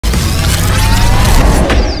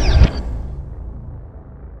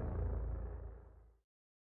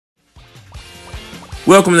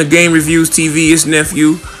Welcome to Game Reviews TV. It's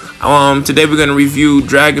Nephew. Today we're gonna review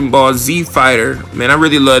Dragon Ball Z Fighter. Man, I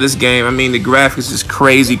really love this game. I mean, the graphics is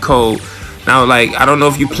crazy cold. Now, like, I don't know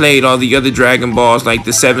if you played all the other Dragon Balls, like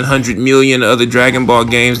the 700 million other Dragon Ball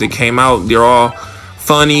games that came out. They're all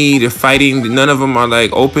funny. They're fighting. None of them are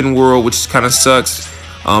like open world, which kind of sucks.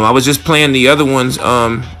 I was just playing the other ones.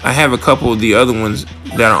 I have a couple of the other ones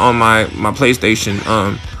that are on my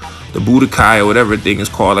PlayStation. The Budokai or whatever the thing is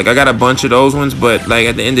called. Like, I got a bunch of those ones, but like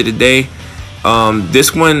at the end of the day,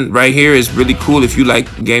 this one right here is really cool if you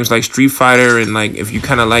like games like Street Fighter and like if you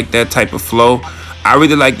kind of like that type of flow. I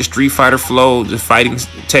really like the Street Fighter flow, the fighting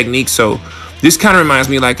technique. So this kind of reminds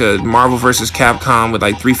me like a Marvel vs. Capcom with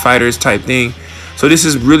like 3 fighters type thing. So this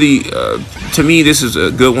is really, to me, this is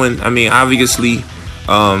a good one. I mean, obviously,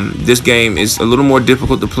 this game is a little more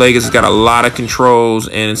difficult to play because it's got a lot of controls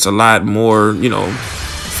and it's a lot more, you know,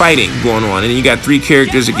 fighting going on, and you got 3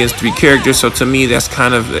 characters against 3 characters. So to me, that's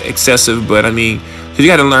kind of excessive, but I mean, because you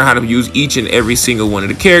got to learn how to use each and every single one of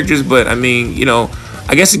the characters. But I mean, you know,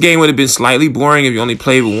 I guess the game would have been slightly boring if you only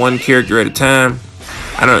played with 1 character at a time.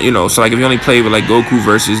 I don't, you know, so like if you only played with like Goku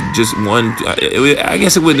versus just one, I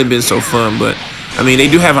guess it wouldn't have been so fun. But I mean, they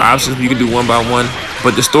do have options where you can do 1 by 1,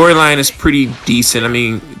 but the storyline is pretty decent. I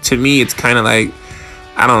mean, to me, it's kind of like,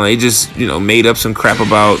 I don't know, they just, you know, made up some crap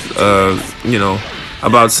about, you know,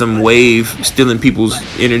 about some wave stealing people's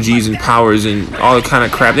energies and powers and all that kind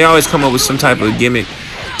of crap. They always come up with some type of gimmick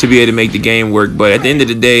to be able to make the game work. But at the end of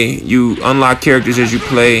the day, you unlock characters as you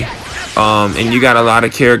play, and you got a lot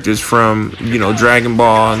of characters from, you know, Dragon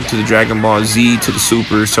Ball to the Dragon Ball Z to the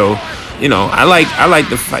Super. So, you know, I like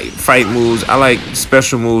the fight moves. I like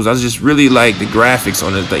special moves. I just really like the graphics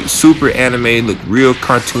on it, like super anime, look real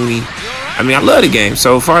cartoony. I mean, I love the game.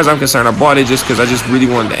 So as far as I'm concerned, I bought it just because I just really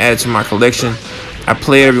wanted to add it to my collection. I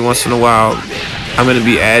play it every once in a while. I'm going to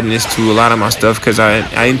be adding this to a lot of my stuff because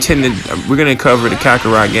I intended, we're going to cover the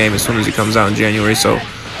Kakarot game as soon as it comes out in January. So,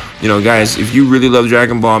 you know, guys, if you really love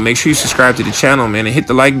Dragon Ball, make sure you subscribe to the channel, man, and hit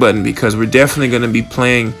the like button because we're definitely going to be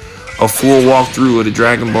playing a full walkthrough of the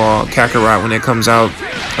Dragon Ball Kakarot when it comes out.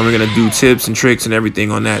 And we're going to do tips and tricks and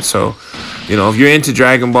everything on that. So, you know, if you're into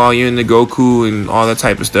Dragon Ball, you're into Goku and all that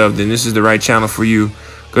type of stuff, then this is the right channel for you.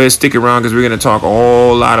 Go ahead and stick around because we're going to talk a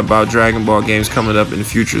whole lot about Dragon Ball games coming up in the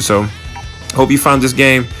future. So, hope you found this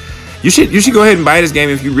game. You should go ahead and buy this game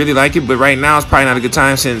if you really like it. But right now, it's probably not a good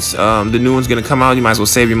time since the new one's going to come out. You might as well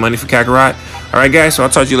save your money for Kakarot. All right, guys. So, I'll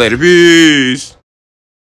talk to you later. Peace.